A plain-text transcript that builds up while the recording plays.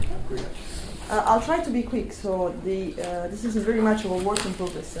I'll try to be quick, so this is very much of a work in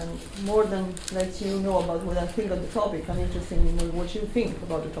progress, and more than let you know about what I think on the topic, I'm interested in what you think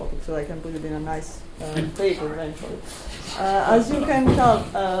about the topic, so I can put it in a nice paper eventually. As you can tell,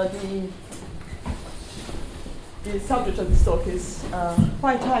 the subject of this talk is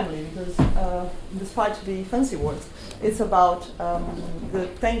quite timely, because despite the fancy words, it's about the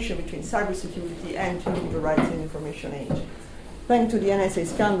tension between cybersecurity and individual rights in the information age. Thanks to the NSA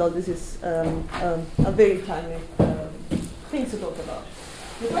scandal, this is a very timely thing to talk about.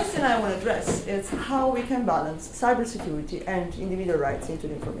 The question I want to address is how we can balance cybersecurity and individual rights into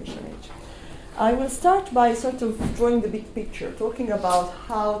the information age. I will start by sort of drawing the big picture, talking about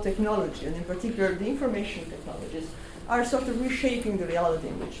how technology, and in particular the information technologies, are sort of reshaping the reality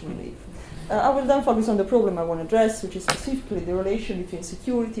in which we live. I will then focus on the problem I want to address, which is specifically the relation between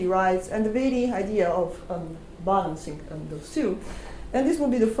security, rights, and the very idea of balancing those two. And this will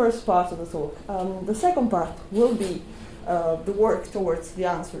be the first part of the talk. The second part will be the work towards the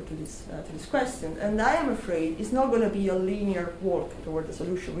answer to this question. And I am afraid it's not going to be a linear walk toward the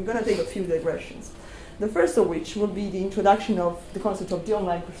solution. We're going to take a few digressions. The first of which will be the introduction of the concept of the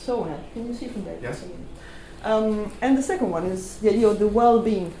online persona. Can you see from there? Yes. And the second one is the idea of the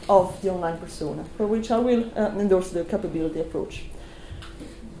well-being of the online persona, for which I will endorse the capability approach.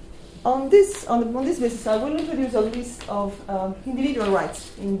 On this basis, I will introduce a list of individual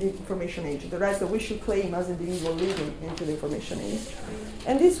rights in the information age, the rights that we should claim as individuals living into the information age.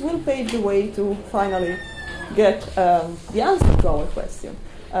 And this will pave the way to finally get the answer to our question.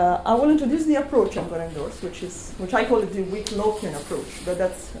 I will introduce the approach I'm going to endorse, which I call it the Wittlopian approach, but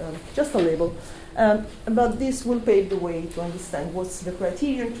that's just a label. But this will pave the way to understand what's the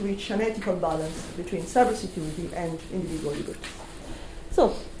criterion to reach an ethical balance between cybersecurity and individual liberties.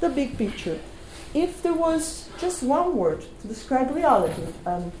 So, the big picture. If there was just one word to describe reality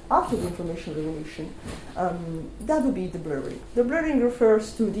after the information revolution, that would be the blurring. The blurring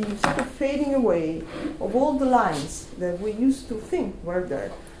refers to the sort of fading away of all the lines that we used to think were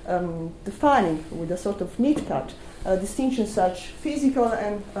there, defining with a sort of neat cut distinctions such physical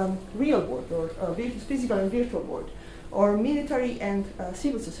and real world, or physical and virtual world, or military and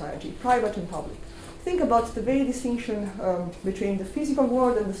civil society, private and public. Think about the very distinction between the physical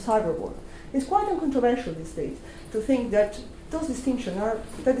world and the cyber world. It's quite uncontroversial these days to think that that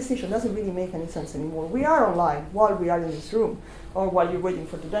distinction doesn't really make any sense anymore. We are online while we are in this room, or while you're waiting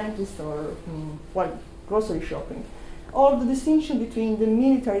for the dentist, or while grocery shopping. Or the distinction between the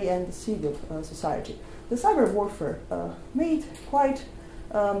military and the civil society. The cyber warfare made quite,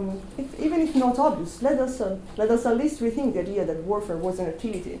 even if not obvious, let us at least rethink the idea that warfare was an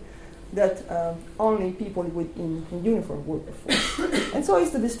activity that only people in uniform would perform. And so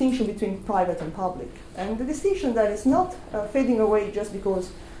it's the distinction between private and public. And the distinction that is not fading away just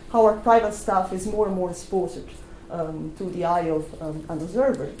because our private stuff is more and more exposed to the eye of an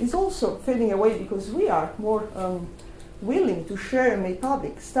observer. It's also fading away because we are more willing to share and make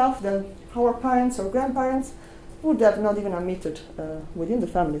public stuff that our parents or grandparents would have not even admitted within the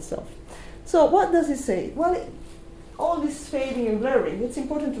family itself. So what does it say? Well, all this fading and blurring, it's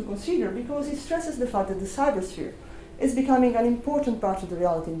important to consider because it stresses the fact that the cybersphere is becoming an important part of the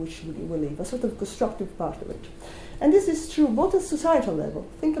reality in which we live, a sort of constructive part of it. And this is true both at societal level.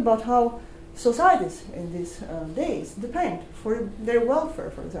 Think about how societies in these days depend for their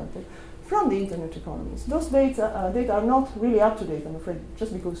welfare, for example, from the internet economies. Those data are not really up to date, I'm afraid,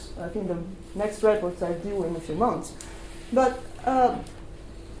 just because I think the next reports are due in a few months. But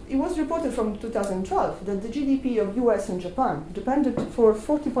it was reported from 2012 that the GDP of US and Japan depended for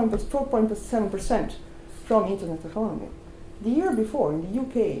 4.7% from internet economy. The year before, in the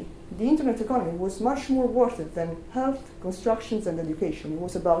UK, the internet economy was much more worth it than health, constructions, and education. It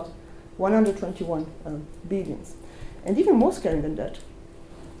was about 121 billions. And even more scary than that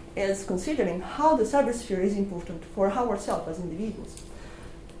is considering how the cybersphere is important for ourselves as individuals.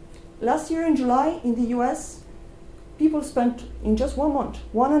 Last year in July, in the US, people spent, in just 1 month,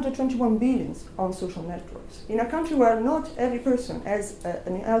 121 billions on social networks. In a country where not every person has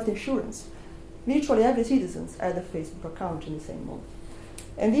an health insurance, virtually every citizen had a Facebook account in the same month.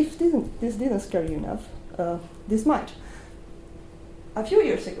 And if this didn't scare you enough, this might. A few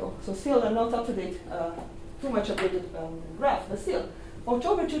years ago, so still not up to date, too much updated graph, but still,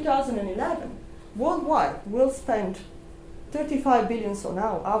 October 2011, worldwide will spend 35 billion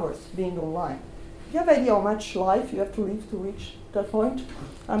hours being online. Do you have an idea how much life you have to live to reach that point?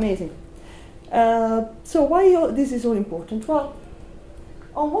 Amazing. So why this is all important? Well,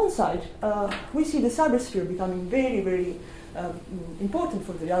 on one side, we see the cybersphere becoming very, very important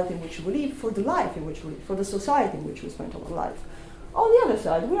for the reality in which we live, for the life in which we live, for the society in which we spend our life. On the other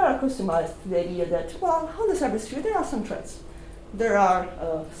side, we are accustomed to the idea that, well, on the cybersphere there are some threats. There are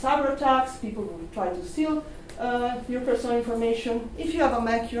cyber attacks, people who try to steal your personal information. If you have a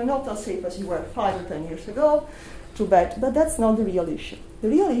Mac, you're not as safe as you were 5 or 10 years ago. Too bad, but that's not the real issue. The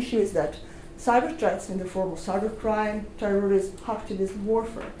real issue is that cyber threats in the form of cybercrime, terrorism, hacktivist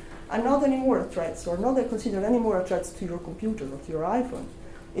warfare are not anymore threats, or not considered anymore threats to your computer or to your iPhone.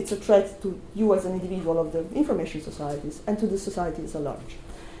 It's a threat to you as an individual of the information societies and to the society as a large.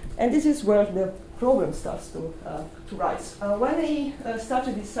 And this is where the problem starts to rise. When he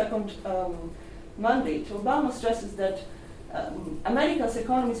started his second mandate, Obama stresses that America's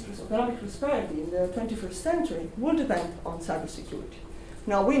economic prosperity in the 21st century will depend on cybersecurity.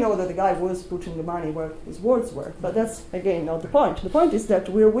 Now, we know that the guy was putting the money where his words were, but that's, again, not the point. The point is that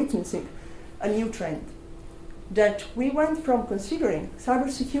we're witnessing a new trend, that we went from considering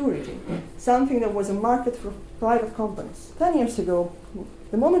cybersecurity something that was a market for private companies. 10 years ago,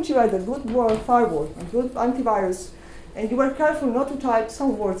 the moment you had a good firewall, a good antivirus, and you were careful not to type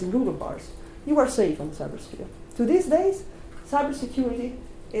some words in Google bars, you were safe on the cybersphere. To these days, cybersecurity,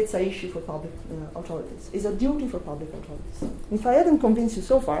 it's an issue for public authorities. It's a duty for public authorities. If I hadn't convinced you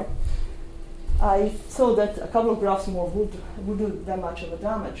so far, I saw that a couple of graphs more would do that much of a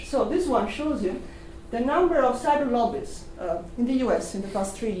damage. So this one shows you the number of cyber lobbies in the US in the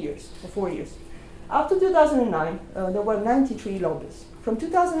past 3 years or 4 years. Up to 2009, there were 93 lobbies. From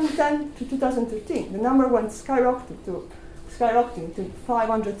 2010 to 2013, the number went skyrocketing to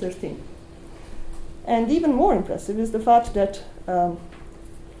 513. And even more impressive is the fact that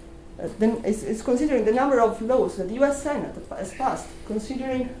it's considering the number of laws that the US Senate has passed,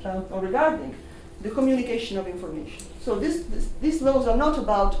 considering or regarding the communication of information. So these laws are not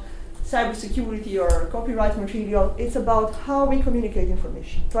about cybersecurity or copyright material, it's about how we communicate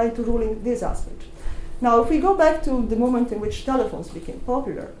information, trying to rule in this aspect. Now, if we go back to the moment in which telephones became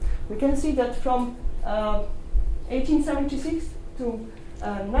popular, we can see that from 1876 to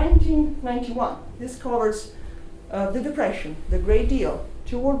 1991, this covers the Depression, the Great Deal,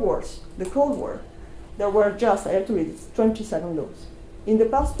 2 World Wars, the Cold War. There were just, I have to read it, 27 laws. In the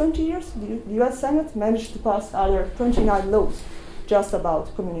past 20 years, the US Senate managed to pass other 29 laws just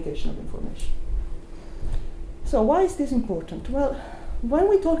about communication of information. So why is this important? Well, when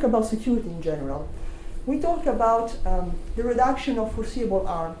we talk about security in general, we talk about the reduction of foreseeable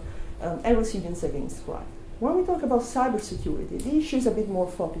harm and resilience against crime. When we talk about cybersecurity, the issue is a bit more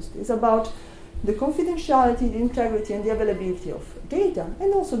focused. It's about the confidentiality, the integrity, and the availability of data,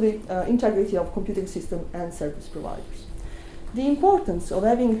 and also the integrity of computing system and service providers. The importance of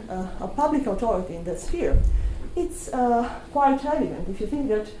having a public authority in that sphere, it's quite evident if you think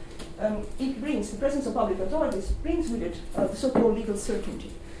that the presence of public authorities brings with it the so-called legal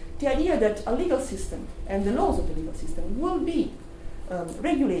certainty. The idea that a legal system and the laws of the legal system will be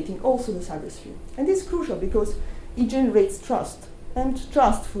regulating also the cybersphere. And this is crucial because it generates trust. And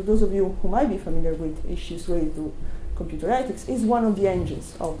trust, for those of you who might be familiar with issues related to computer ethics, is one of the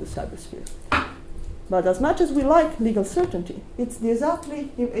engines of the cybersphere. But as much as we like legal certainty, it's the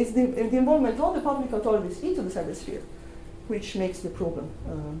involvement of the public authorities into the cybersphere which makes the problem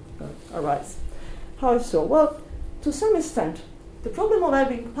arise. How so? Well, to some extent, the problem of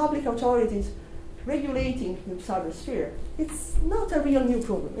having public authorities regulating the cybersphere, it's not a real new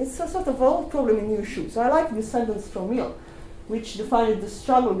problem. It's a sort of old problem in new shoes. I like this sentence from Mill, which defined the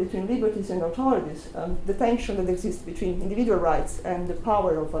struggle between liberties and authorities, the tension that exists between individual rights and the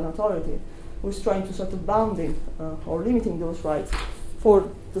power of an authority who's trying to sort of bounding or limiting those rights for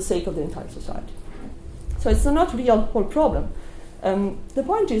the sake of the entire society. So it's not a real whole problem. The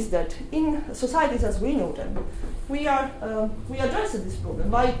point is that in societies as we know them, we address this problem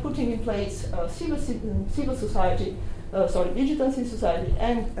by putting in place civil society, vigilance society,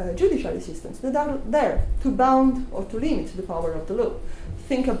 and judiciary systems that are there to bound or to limit the power of the law.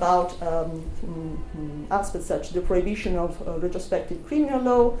 Think about aspects such as the prohibition of retrospective criminal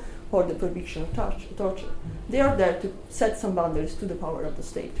law or the prohibition of torture. They are there to set some boundaries to the power of the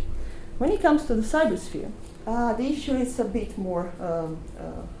state. When it comes to the cybersphere, the issue is a bit more,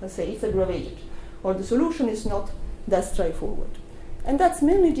 let's say, it's aggravated, or the solution is not that straightforward. And that's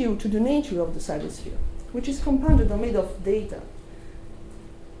mainly due to the nature of the cybersphere, which is compounded or made of data,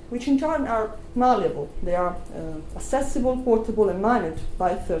 which in turn are malleable. They are accessible, portable, and managed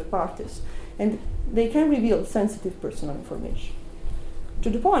by third parties, and they can reveal sensitive personal information. To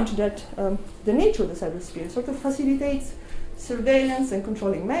the point that the nature of the cybersphere sort of facilitates surveillance and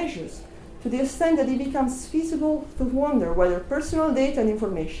controlling measures to the extent that it becomes feasible to wonder whether personal data and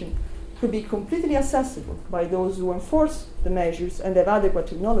information could be completely accessible by those who enforce the measures and have adequate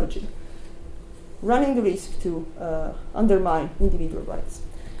technology running the risk to undermine individual rights.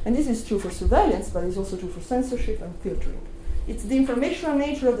 And this is true for surveillance, but it's also true for censorship and filtering. It's the informational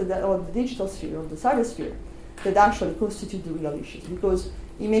nature of the digital sphere, of the cybersphere, that actually constitute the real issues, because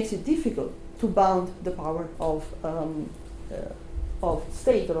it makes it difficult to bound the power of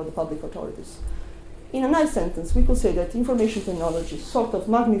state or of the public authorities. In a nice sentence, we could say that information technology sort of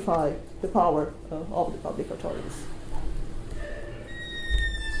magnify the power of the public authorities.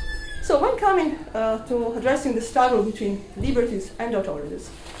 So when coming to addressing the struggle between liberties and authorities,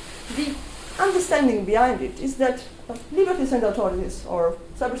 the understanding behind it is that liberties and authorities, or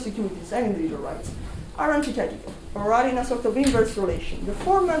cybersecurities and individual rights, are antithetical, or are in a sort of inverse relation. The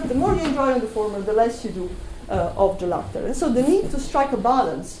former, the more you enjoy on the former, the less you do of the latter. And so the need to strike a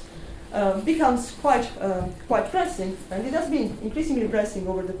balance becomes quite pressing, and it has been increasingly pressing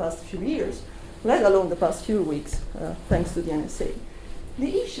over the past few years, let alone the past few weeks, thanks to the NSA.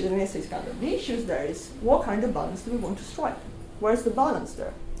 The issue, the NSA scandal, the issue there is what kind of balance do we want to strike? Where's the balance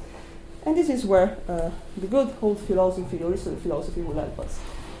there? And this is where the good old philosophy, Aristotle philosophy, will help us.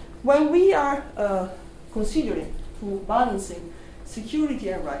 When we are considering balancing security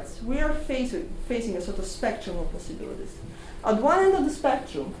and rights, we are facing a sort of spectrum of possibilities. At one end of the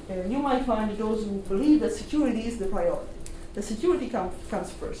spectrum, you might find those who believe that security is the priority. The security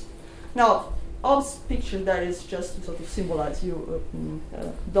comes first. Now, Hobbes' picture there is just to sort of symbolize you,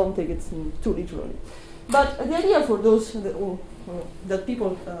 don't take it too literally. But the idea for those that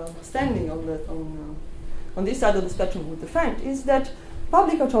people standing on this side of the spectrum would defend is that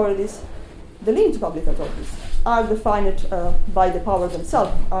public authorities, the link to public authorities, are defined by the power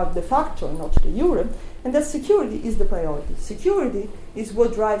themselves, are de facto, not de jure, and that security is the priority. Security is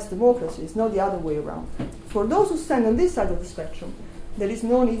what drives democracy, it's not the other way around. For those who stand on this side of the spectrum, there is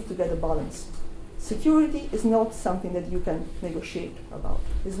no need to get a balance. Security is not something that you can negotiate about.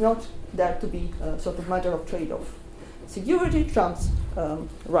 It's not there to be a sort of matter of trade-off. Security trumps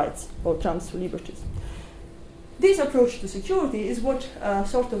rights or trumps liberties. This approach to security is what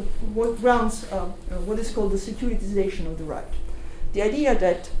grounds what is called the securitization of the right. The idea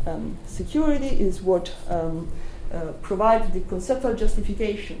that security is what provides the conceptual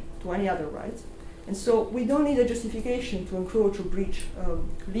justification to any other rights, and so we don't need a justification to encroach or breach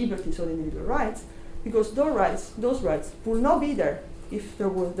liberties or individual rights, because those rights will not be there if there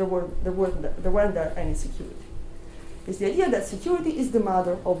weren't there any security. It's the idea that security is the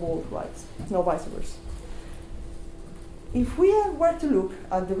mother of all rights, no vice versa. If we were to look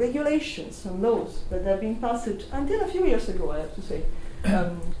at the regulations and laws that have been passed until a few years ago, I have to say,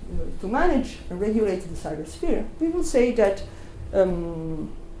 to manage and regulate the cybersphere, we will say that the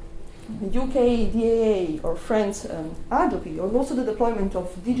UK DAA or France Adobe, or also the deployment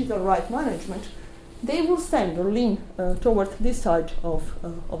of digital right management, they will stand or lean toward this side of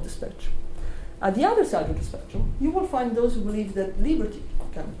the spectrum. At the other side of the spectrum, you will find those who believe that liberties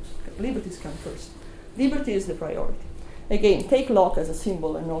come first. Liberty is the priority. Again, take lock as a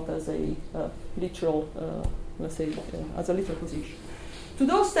symbol and not as a literal, as a literal position. To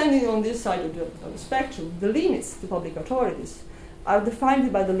those standing on this side of the spectrum, the limits to public authorities are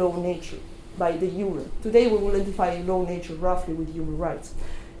defined by the law of nature, by the jure. Today we will identify law of nature roughly with human rights.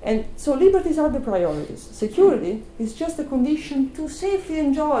 And so liberties are the priorities. Security is just a condition to safely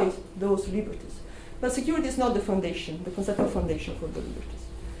enjoy those liberties. But security is not the foundation, the conceptual foundation for the liberties.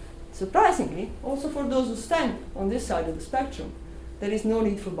 Surprisingly, also for those who stand on this side of the spectrum, there is no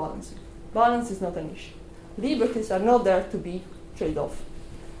need for balancing. Balance is not an issue. Liberties are not there to be trade-off.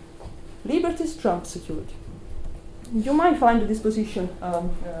 Liberties trump security. You might find this position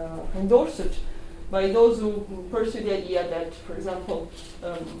endorsed by those who pursue the idea that, for example,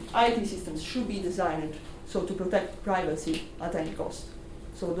 IT systems should be designed so to protect privacy at any cost.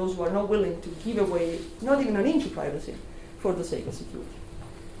 So those who are not willing to give away not even an inch of privacy for the sake of security.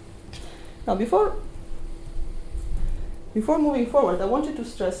 Now, before moving forward, I wanted to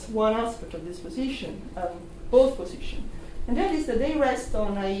stress one aspect of this position, both positions, and that is that they rest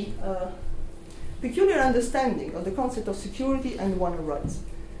on a peculiar understanding of the concept of security and one of rights.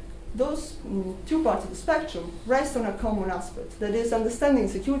 Those two parts of the spectrum rest on a common aspect, that is understanding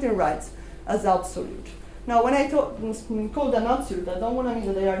security and rights as absolute. Now, when I call them absolute, I don't want to mean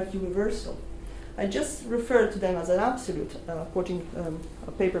that they are universal. I just refer to them as an absolute, quoting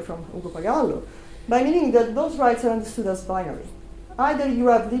a paper from Ugo Pagallo, by meaning that those rights are understood as binary. Either you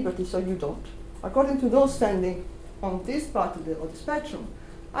have liberties or you don't. According to those standing on this part of the spectrum,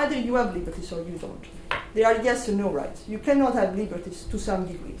 either you have liberties or you don't. They are yes or no rights. You cannot have liberties to some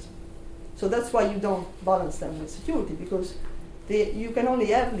degrees. So that's why you don't balance them with security, because you can only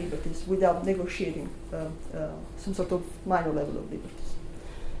have liberties without negotiating some sort of minor level of liberties.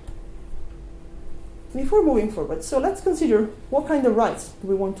 before moving forward, so let's consider what kind of rights do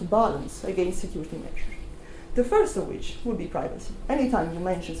we want to balance against security measures. The first of which would be privacy. Anytime you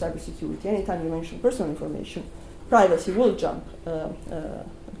mention cybersecurity, anytime you mention personal information, privacy will jump,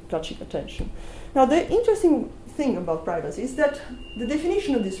 catching attention. Now, the interesting thing about privacy is that the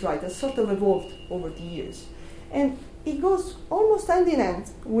definition of this right has sort of evolved over the years. And it goes almost hand in hand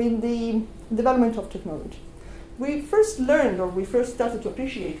with the development of technology. We first learned, or we first started to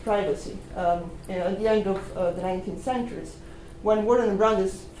appreciate privacy at the end of the 19th centuries, when Warren and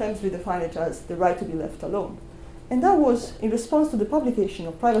Brandeis famously defined it as the right to be left alone. And that was in response to the publication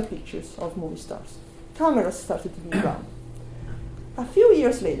of private pictures of movie stars. Cameras started to be around. A few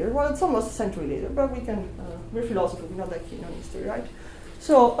years later, well, it's almost a century later, but we're philosophers, we're not that keen on history, right?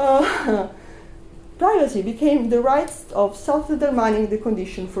 So, privacy became the right of self-determining the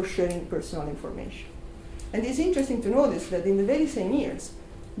condition for sharing personal information. And it's interesting to notice that in the very same years,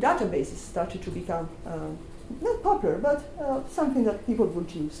 databases started to become not popular, but something that people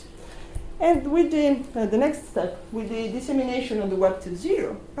would use. And with the next step, with the dissemination of the Web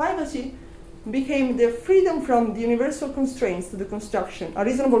 2.0, privacy became the freedom from the universal constraints to the construction, a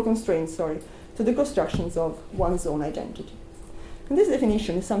reasonable constraints, to the constructions of one's own identity. And this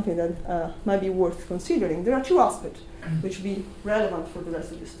definition is something that might be worth considering. There are two aspects which will be relevant for the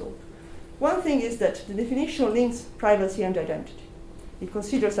rest of this talk. One thing is that the definition links privacy and identity. It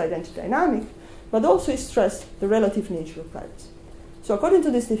considers identity dynamic, but also it stresses the relative nature of privacy. So according to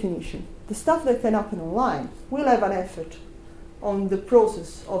this definition, the stuff that can happen online will have an effect on the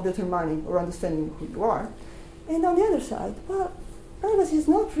process of determining or understanding who you are. And on the other side, well, privacy is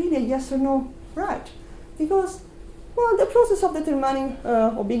not really a yes or no right. Because, well, the process of determining,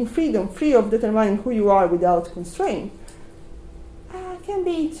 or being free of determining who you are without constraint, can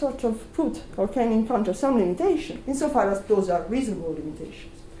be sort of put, or can encounter some limitation, insofar as those are reasonable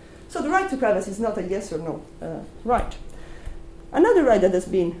limitations. So the right to privacy is not a yes or no right. Another right that has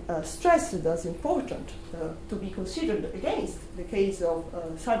been stressed as important to be considered against the case of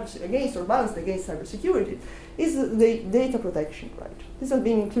against or balanced against cybersecurity is the data protection right. This has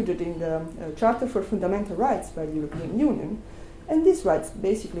been included in the Charter for Fundamental Rights by the European Union, and this right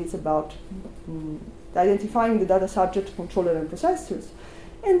basically is about identifying the data subject, controller, and processors,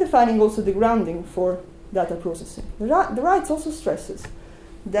 and defining also the grounding for data processing. The rights also stresses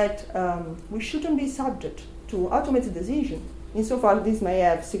that we shouldn't be subject to automated decision, insofar as this may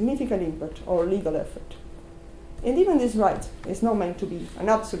have significant impact or legal effect. And even this right is not meant to be an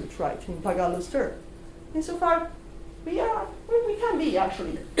absolute right in Pagallo's term. Insofar, we can be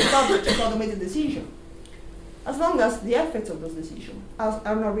actually subject to automated decision, as long as the effects of those decisions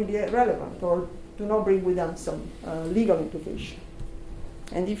are not really relevant or do not bring with them some legal implication.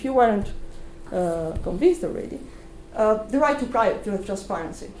 And if you weren't convinced already, the right to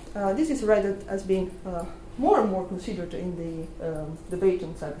transparency. This is a right that has been more and more considered in the debate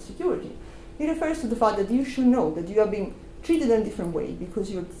on cybersecurity. It refers to the fact that you should know that you are being treated in a different way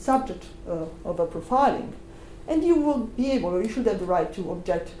because you're subject of a profiling, and you will be able, or you should have the right to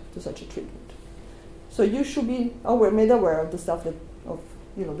object to such a treatment. So you should be made aware of the stuff the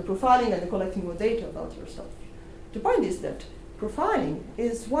profiling and the collecting of data about yourself. The point is that profiling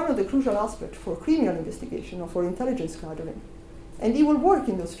is one of the crucial aspects for criminal investigation or for intelligence gathering, and it will work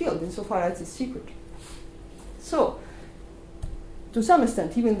in those fields insofar as it's secret. So, to some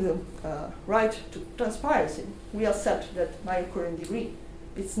extent, even the right to transparency, we accept that by a current degree,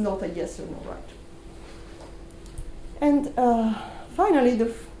 it's not a yes or no right. And finally,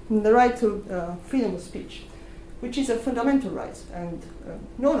 the right to freedom of speech, which is a fundamental right, and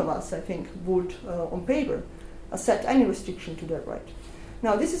none of us, I think, would, on paper, accept any restriction to that right.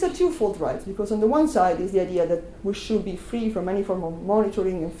 Now, this is a twofold right, because on the one side is the idea that we should be free from any form of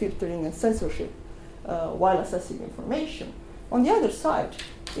monitoring and filtering and censorship while assessing information. On the other side,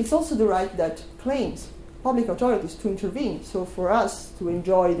 it's also the right that claims public authorities to intervene, so for us to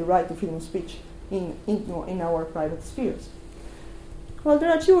enjoy the right to freedom of speech in our private spheres. Well,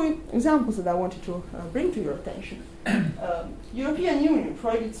 there are two examples that I wanted to bring to your attention. European Union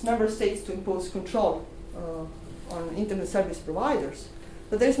prohibits member states to impose control on internet service providers,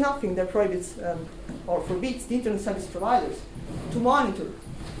 but there is nothing that prohibits or forbids the internet service providers to monitor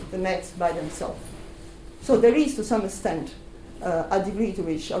the nets by themselves. So there is, to some extent, a degree to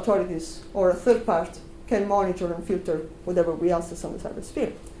which authorities or a third party can monitor and filter whatever we access on the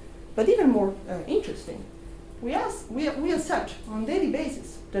cybersphere. But even more interesting, we accept on a daily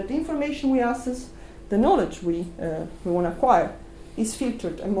basis that the information we access, the knowledge we want to acquire, is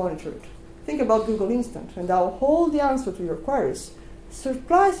filtered and monitored. Think about Google Instant and how all the answers to your queries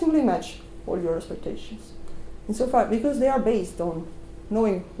surprisingly match all your expectations. Insofar, because they are based on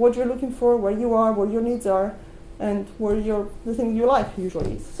knowing what you're looking for, where you are, what your needs are, and where the thing you like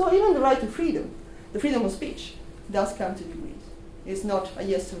usually is. So even the right to freedom, the freedom of speech, does come to degrees. It's not a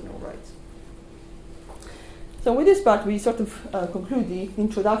yes or no right. So with this part, we sort of conclude the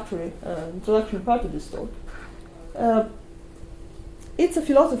introductory part of this talk. It's a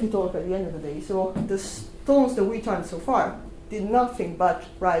philosophy talk at the end of the day, so the stones that we turned so far did nothing but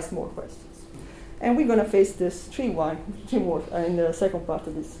raise more questions. And we're going to face this three more in the second part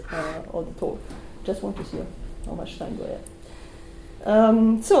of this of the talk. Just want to see how much time do I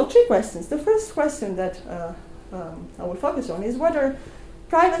have. So 3 questions. The first question that I will focus on is whether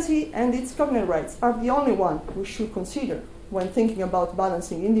privacy and its cognate rights are the only one we should consider when thinking about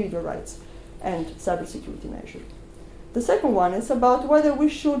balancing individual rights and cybersecurity measures. The second one is about whether we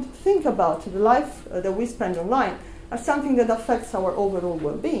should think about the life that we spend online as something that affects our overall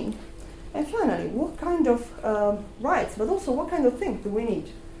well-being. And finally, what kind of rights, but also what kind of things do we need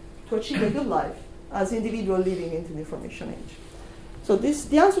to achieve a good life as individuals living into the information age? So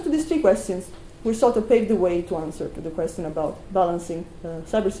the answer to these 3 questions will sort of pave the way to answer to the question about balancing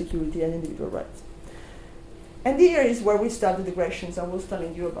cybersecurity and individual rights. And here is where we start the digressions I was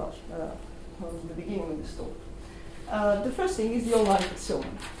telling you about from the beginning of this talk. The first thing is the online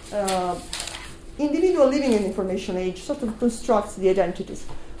persona. Individual living in the information age sort of constructs the identities,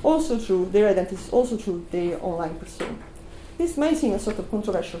 also through their identities, also through their online persona. This may seem a sort of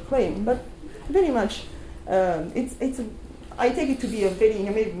controversial claim, but very much I take it to be in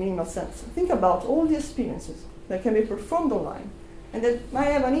a very minimal sense. Think about all the experiences that can be performed online and that might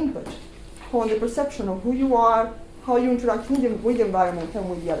have an input on the perception of who you are, how you interact with the environment and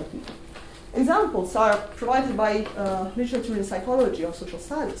with the other people. Examples are provided by literature in psychology or social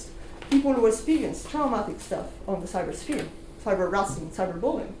studies. People who experience traumatic stuff on the cybersphere, cyber harassing,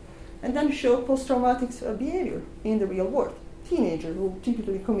 cyberbullying, and then show post-traumatic behavior in the real world. Teenagers who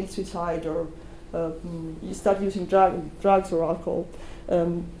typically commit suicide or you start using drugs or alcohol.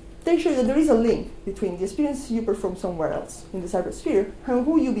 They show that there is a link between the experience you perform somewhere else in the cybersphere and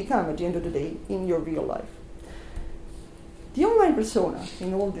who you become at the end of the day in your real life. The online persona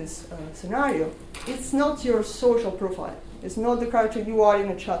in all this scenario, it's not your social profile. It's not the character you are in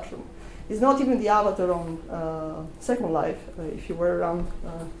a chat room. It's not even the avatar on Second Life, if you were around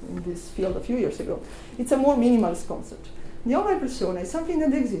in this field a few years ago. It's a more minimalist concept. The online persona is something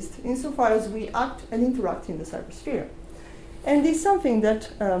that exists insofar as we act and interact in the cybersphere. And it's something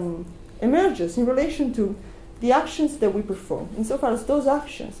that emerges in relation to the actions that we perform, insofar as those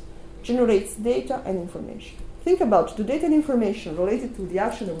actions generates data and information. Think about the data and information related to the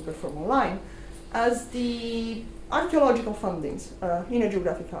action that we perform online as the archaeological findings in a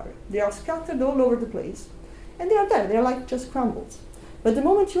geographic area. They are scattered all over the place, and they are there. They are like just crumbles. But the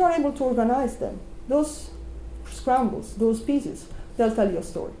moment you are able to organize them, those scrambles, those pieces, they'll tell you a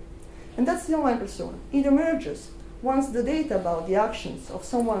story. And that's the online persona. It emerges once the data about the actions of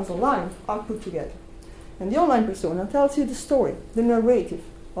someone's online are put together. And the online persona tells you the story, the narrative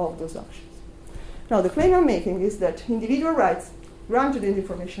of those actions. Now, the claim I'm making is that individual rights granted in the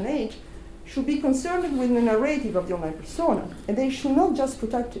information age should be concerned with the narrative of the online persona, and they should not just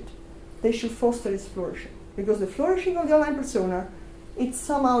protect it, they should foster its flourishing. Because the flourishing of the online persona is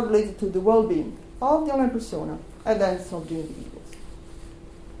somehow related to the well-being of the online persona and thence of the individuals.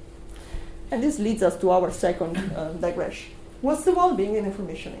 And this leads us to our second digression. What's the well-being in the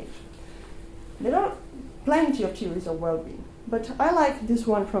information age? There are plenty of theories of well-being, but I like this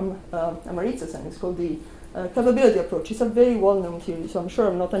one from Amartya. It's called the capability approach. It's a very well-known theory, so I'm sure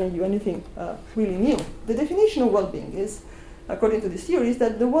I'm not telling you anything really new. The definition of well-being is, according to this theory, is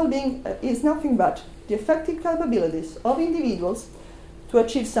that the well-being is nothing but the effective capabilities of individuals to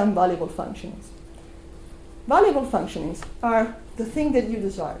achieve some valuable functionings. Valuable functionings are the thing that you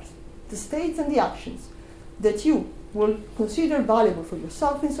desire, the states and the actions that you will consider valuable for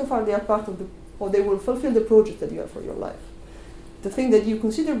yourself insofar they are part of or they will fulfill the project that you have for your life. The thing that you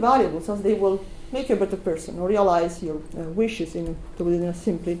consider valuable, so they will make you a better person or realize your wishes in a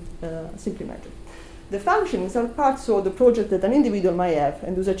simply manner. The functions are parts of the project that an individual might have,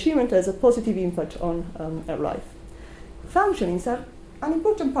 and whose achievement has a positive impact on her life. Functionings are an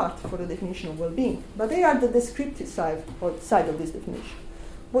important part for the definition of well-being, but they are the descriptive side of this definition.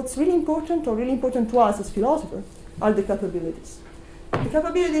 What's really important, or really important to us as philosophers, are the capabilities. The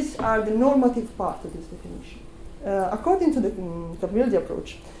capabilities are the normative part of this definition. According to the capability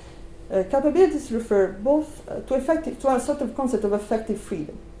approach, capabilities refer both to a sort of concept of effective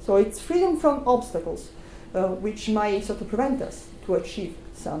freedom. So it's freedom from obstacles, which might sort of prevent us to achieve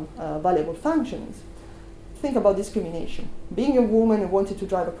some valuable functions. Think about discrimination. Being a woman and wanting to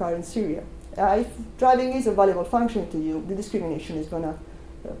drive a car in Syria If driving is a valuable function to you, the discrimination is going to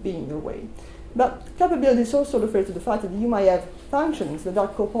be in your way. But capabilities also refer to the fact that you might have functionings that are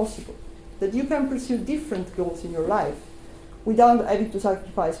co-possible, that you can pursue different goals in your life without having to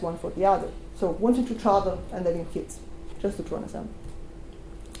sacrifice one for the other. So wanting to travel and having kids, just to throw an example.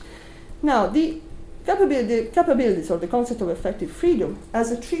 Now, the capabilities or the concept of effective freedom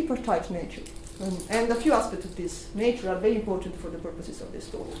has a tripartite nature. And a few aspects of this nature are very important for the purposes of this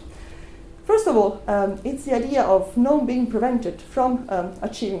talk. First of all, it's the idea of not being prevented from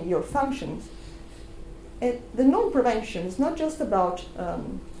achieving your functions. The non-prevention is not just about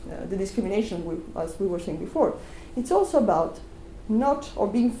the discrimination, as we were saying before. It's also about not or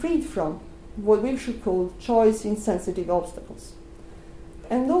being freed from what we should call choice-insensitive obstacles.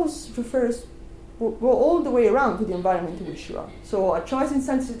 And those refers go all the way around to the environment in which you are. So a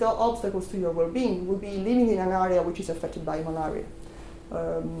choice-insensitive obstacles to your well-being would be living in an area which is affected by malaria,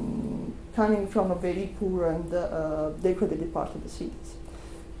 coming from a very poor and degraded part of the cities.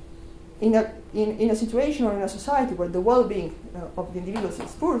 In a situation or in a society where the well-being of the individuals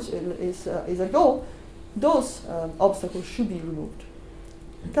is a goal, those obstacles should be removed.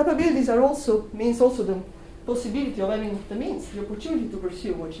 Capabilities means also the possibility of having the means, the opportunity to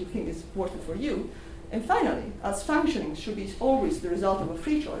pursue what you think is worth it for you. And finally, as functioning should be always the result of a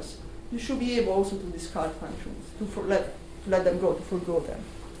free choice, you should be able also to discard functions, to let them go, to forgo them.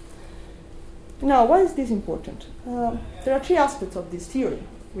 Now, why is this important? There are three aspects of this theory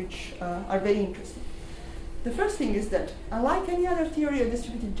which are very interesting. The first thing is that, unlike any other theory of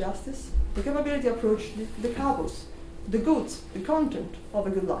distributed justice, the capability approach decouples the goods, the content of a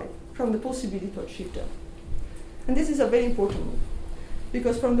good life, from the possibility to achieve them. And this is a very important move,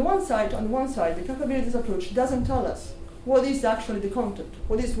 because on the one side, the capabilities approach doesn't tell us what is actually the content,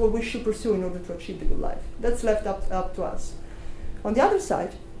 what is what we should pursue in order to achieve the good life. That's left up to us. On the other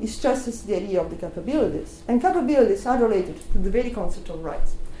side, it stresses the idea of the capabilities, and capabilities are related to the very concept of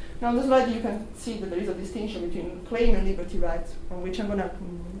rights. Now, on the slide, you can see that there is a distinction between claim and liberty rights, on which I'm going to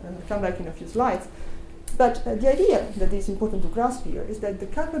come back in a few slides. But the idea that is important to grasp here is that the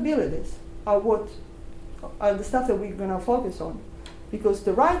capabilities are the stuff that we're going to focus on, because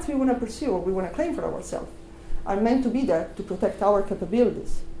the rights we want to pursue or we want to claim for ourselves are meant to be there to protect our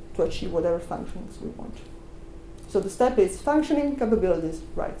capabilities to achieve whatever functions we want. So the step is functioning, capabilities,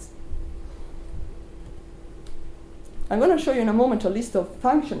 rights. I'm going to show you in a moment a list of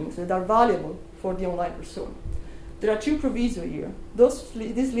functionings that are valuable for the online persona. There are two proviso here. This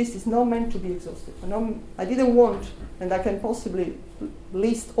list is not meant to be exhaustive. I didn't want, and I can possibly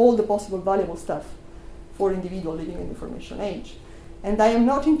list all the possible valuable stuff for individual living in the information age. And I am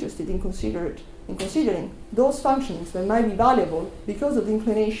not interested in considering those functions that might be valuable because of the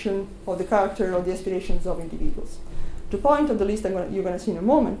inclination or the character or the aspirations of individuals. The point of the list you're going to see in a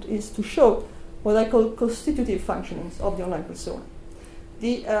moment is to show what I call constitutive functionings of the online persona.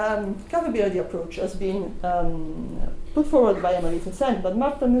 The capability approach has been put forward by Amarita Sen, but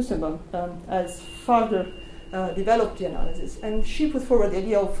Martha Nussbaum has further developed the analysis, and she put forward the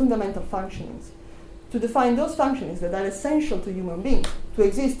idea of fundamental functionings to define those functionings that are essential to human beings to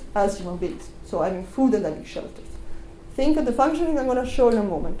exist as human beings, so having food and having shelter. Think of the functioning I'm going to show in a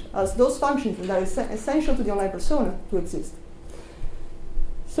moment as those functions that are essential to the online persona to exist.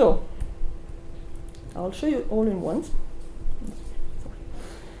 So, I'll show you all in once.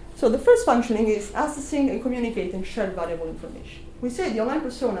 So the first functioning is accessing and communicating shared valuable information. We say the online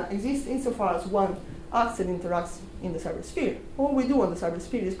persona exists insofar as one acts and interacts in the cybersphere. All we do on the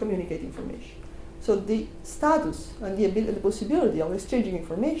cybersphere is communicate information. So the status and the possibility of exchanging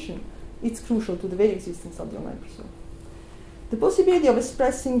information is crucial to the very existence of the online persona. The possibility of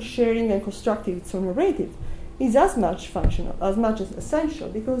expressing, sharing, and constructing its own narrative is as much functional, as much as essential,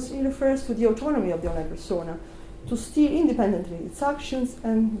 because it refers to the autonomy of the online persona to steer independently its actions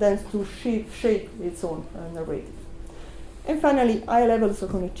and then to shape its own narrative. And finally, high levels of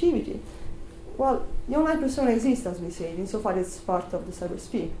connectivity. Well, the online persona exists, as we say, insofar as it's part of the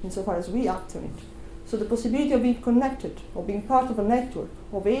cybersphere, insofar as we act on it. So the possibility of being connected, or being part of a network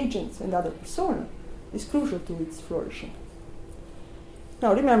of agents and other persona, is crucial to its flourishing.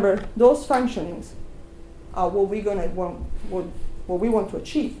 Now remember, those functionings are what we want to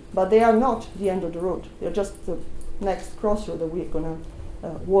achieve, but they are not the end of the road. They are just the next crossroad that we're going to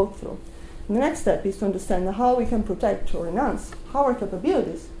walk through. And the next step is to understand how we can protect or enhance our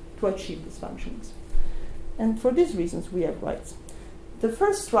capabilities to achieve these functions. And for these reasons, we have rights. The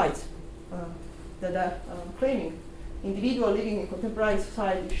first right that I'm claiming individual living in contemporary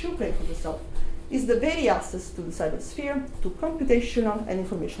society should claim for themselves is the very access to the cybersphere, to computational and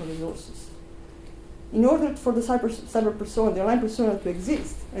informational resources. in order for the cyber persona, the online persona, to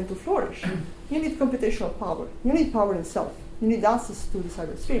exist and to flourish, you need computational power. You need power itself. You need access to the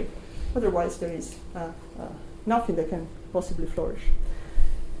cybersphere. Otherwise, there is nothing that can possibly flourish.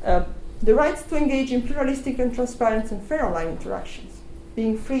 The right to engage in pluralistic and transparent and fair online interactions,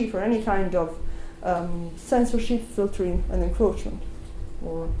 being free from any kind of censorship, filtering, and encroachment,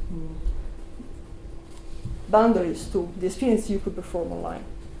 or boundaries to the experience you could perform online.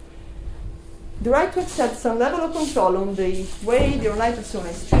 The right to accept some level of control on the way the online persona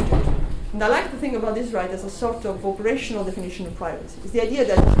is treated. And I like to think about this right as a sort of operational definition of privacy. It's the idea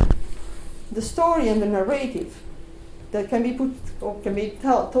that the story and the narrative that can be put or can be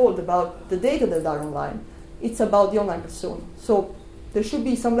told about the data that are online, it's about the online persona. So there should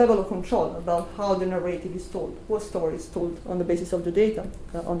be some level of control about how the narrative is told, what story is told on the basis of the data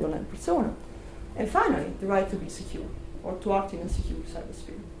on the online persona. And finally, the right to be secure, or to act in a secure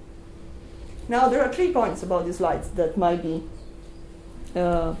cybersphere. Now, there are 3 points about these slides that might be,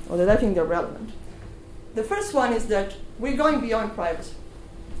 or that I think are relevant. The first one is that we're going beyond privacy.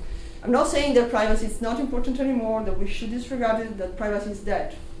 I'm not saying that privacy is not important anymore, that we should disregard it, that privacy is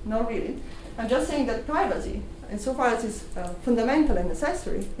dead. Not really. I'm just saying that privacy, insofar as it's fundamental and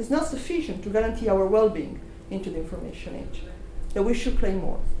necessary, is not sufficient to guarantee our well-being into the information age, that we should claim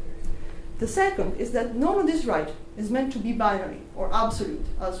more. The second is that none of this right is meant to be binary or absolute,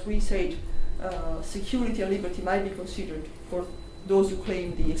 as we said, security and liberty might be considered for those who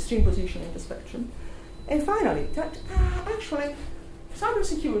claim the extreme position in the spectrum. And finally, that actually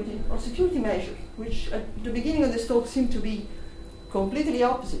cybersecurity or security measures, which at the beginning of this talk seem to be completely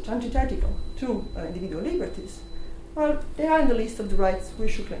opposite, antithetical to individual liberties, well, they are in the list of the rights we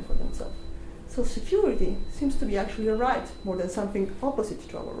should claim for themselves. So security seems to be actually a right more than something opposite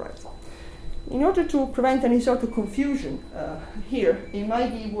to our rights. In order to prevent any sort of confusion here, it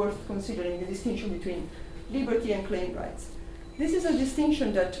might be worth considering the distinction between liberty and claim rights. This is a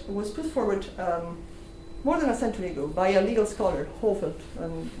distinction that was put forward more than a century ago by a legal scholar, Hofeld.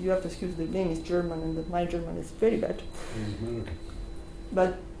 You have to excuse, the name is German, and my German is very bad.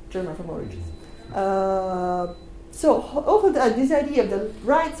 But German from origin. So Hofeld had this idea that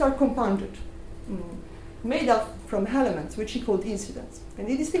rights are compounded, made up from elements which he called incidents. And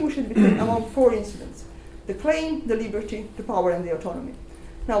he distinguished between among 4 incidents: the claim, the liberty, the power, and the autonomy.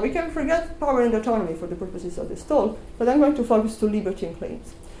 Now, we can forget power and autonomy for the purposes of this talk, but I'm going to focus to liberty and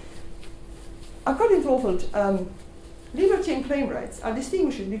claims. According to Hofeld, liberty and claim rights are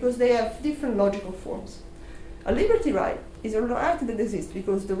distinguished because they have different logical forms. A liberty right is a right that exists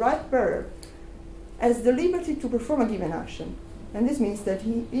because the right bearer has the liberty to perform a given action, and this means that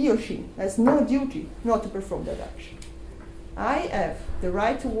he or she has no duty not to perform that action. I have the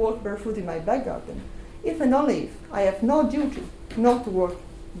right to walk barefoot in my back garden if and only if I have no duty not to walk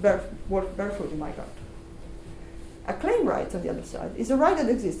barefoot in my garden. A claim right, on the other side, is a right that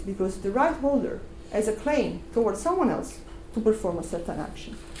exists because the right holder has a claim towards someone else to perform a certain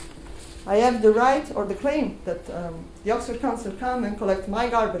action. I have the right or the claim that the Oxford Council come and collect my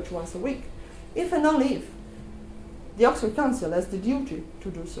garbage once a week, if and only if the Oxford Council has the duty to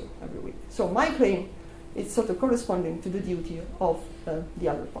do so every week. So my claim is sort of corresponding to the duty of the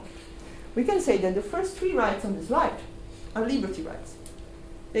other part. We can say that the first 3 rights on the slide are liberty rights.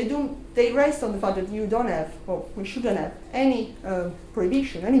 They rest on the fact that you don't have, or we shouldn't have, any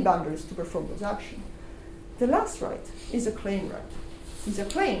prohibition, any boundaries to perform those actions. The last right is a claim right. It's a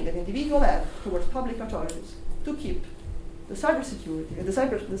claim that individuals have towards public authorities to keep the cybersecurity, the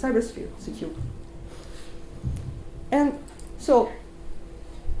cybersphere secure. And so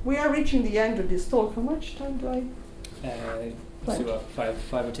we are reaching the end of this talk. How much time do I? It's about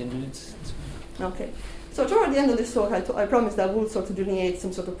 5 or 10 minutes. Okay. So toward the end of this talk, I promised that I would sort of delineate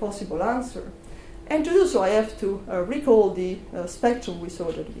some sort of possible answer. And to do so, I have to recall the spectrum we saw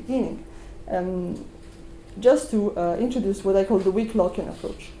at the beginning. Just to introduce what I call the weak Lockean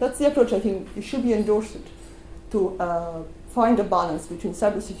approach. That's the approach I think it should be endorsed to find a balance between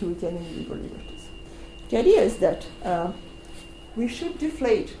cybersecurity and individual liberties. The idea is that we should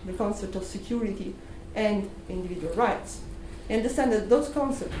deflate the concept of security and individual rights. Understand that those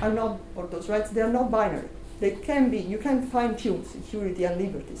concepts are not, or those rights, they are not binary. They can be, you can fine-tune security and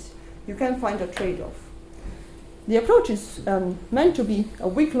liberties. You can find a trade-off. The approach is meant to be a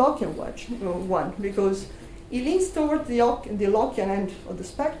weak Lockean one, because it leans toward the Lockean end of the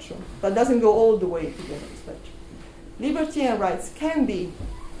spectrum, but doesn't go all the way to the end of the spectrum. Liberty and rights can be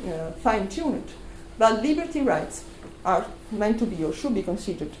fine-tuned, but liberty rights are meant to be or should be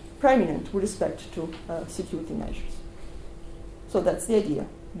considered preeminent with respect to security measures. So that's the idea.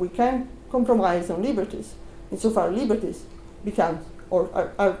 We can compromise on liberties, insofar liberties become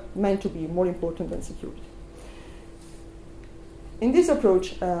are meant to be more important than security. In this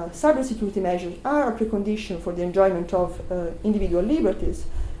approach, cybersecurity measures are a precondition for the enjoyment of individual liberties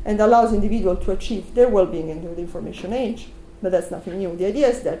and allows individuals to achieve their well-being in the information age. But that's nothing new. The idea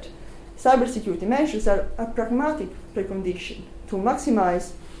is that cybersecurity measures are a pragmatic precondition to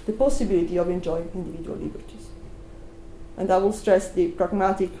maximize the possibility of enjoying individual liberties. And I will stress the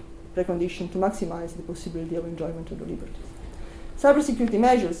pragmatic precondition to maximize the possibility of enjoyment of the liberties. Cybersecurity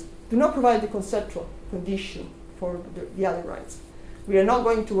measures do not provide the conceptual condition for the other rights. We are not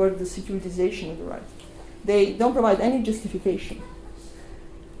going toward the securitization of the rights. They don't provide any justification.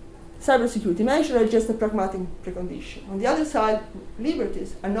 Cybersecurity measures are just a pragmatic precondition. On the other side,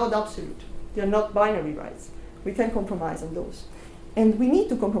 liberties are not absolute. They are not binary rights. We can compromise on those. And we need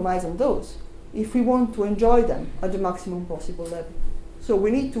to compromise on those if we want to enjoy them at the maximum possible level. So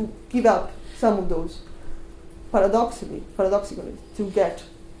we need to give up some of those paradoxically to get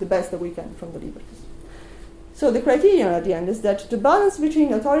the best that we can from the liberties. So the criterion at the end is that the balance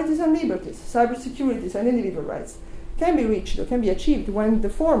between authorities and liberties, cybersecurities and individual rights, can be reached or can be achieved when the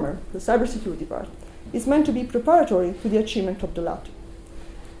former, the cybersecurity part, is meant to be preparatory to the achievement of the latter.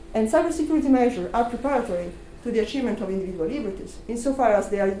 And cybersecurity measures are preparatory to the achievement of individual liberties, insofar as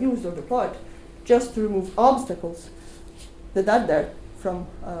they are used or deployed just to remove obstacles that are there from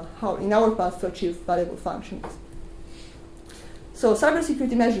how in our path to achieve valuable functions. So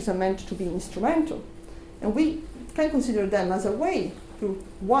cybersecurity measures are meant to be instrumental, and we can consider them as a way to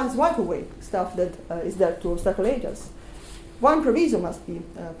wipe away stuff that is there to obstaculate us. One proviso must be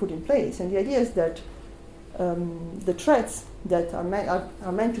put in place, and the idea is that the threats that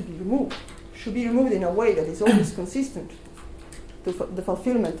are meant to be removed should be removed in a way that is always consistent to the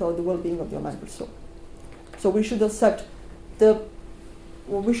fulfillment of the well-being of the online persona. So we should accept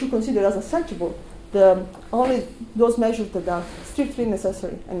we should consider as acceptable only those measures that are strictly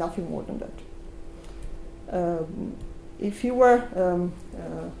necessary and nothing more than that. If you were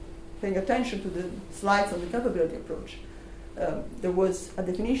paying attention to the slides on the capability approach, there was a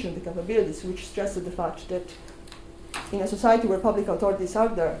definition of the capabilities which stresses the fact that in a society where public authorities are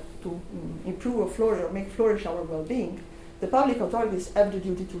there to improve or flourish or make flourish our well-being, the public authorities have the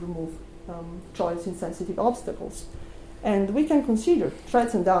duty to remove choice-insensitive obstacles. And we can consider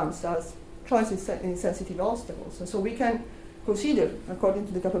threats and harms as choice-insensitive obstacles. And so we can consider, according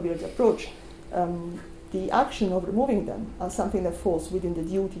to the capability approach, the action of removing them as something that falls within the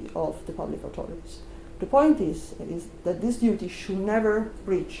duty of the public authorities. The point is that this duty should never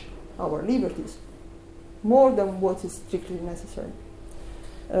breach our liberties more than what is strictly necessary.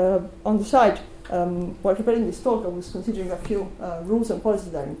 On the side, while preparing this talk, I was considering a few rules and policies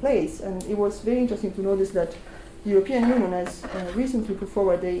that are in place, and it was very interesting to notice that the European Union has recently put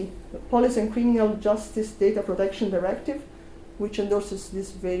forward a Policy and Criminal Justice Data Protection Directive, which endorses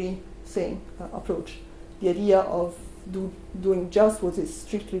this very same approach, the idea of doing just what is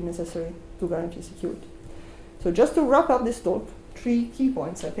strictly necessary to guarantee security. So just to wrap up this talk, 3 key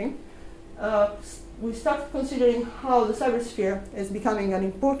points, I think. We start considering how the cybersphere is becoming an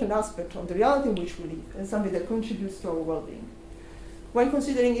important aspect of the reality in which we live and something that contributes to our well-being. When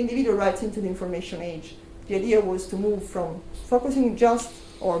considering individual rights into the information age, the idea was to move from focusing just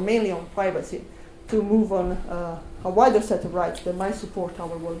or mainly on privacy to move on a wider set of rights that might support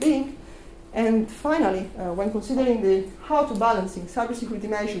our well-being. And finally, when considering how to balancing cybersecurity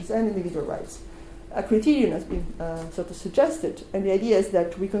measures and individual rights, a criterion has been sort of suggested, and the idea is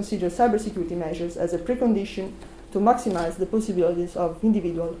that we consider cybersecurity measures as a precondition to maximize the possibilities of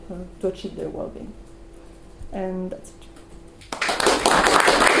individuals to achieve their well-being. And that's it.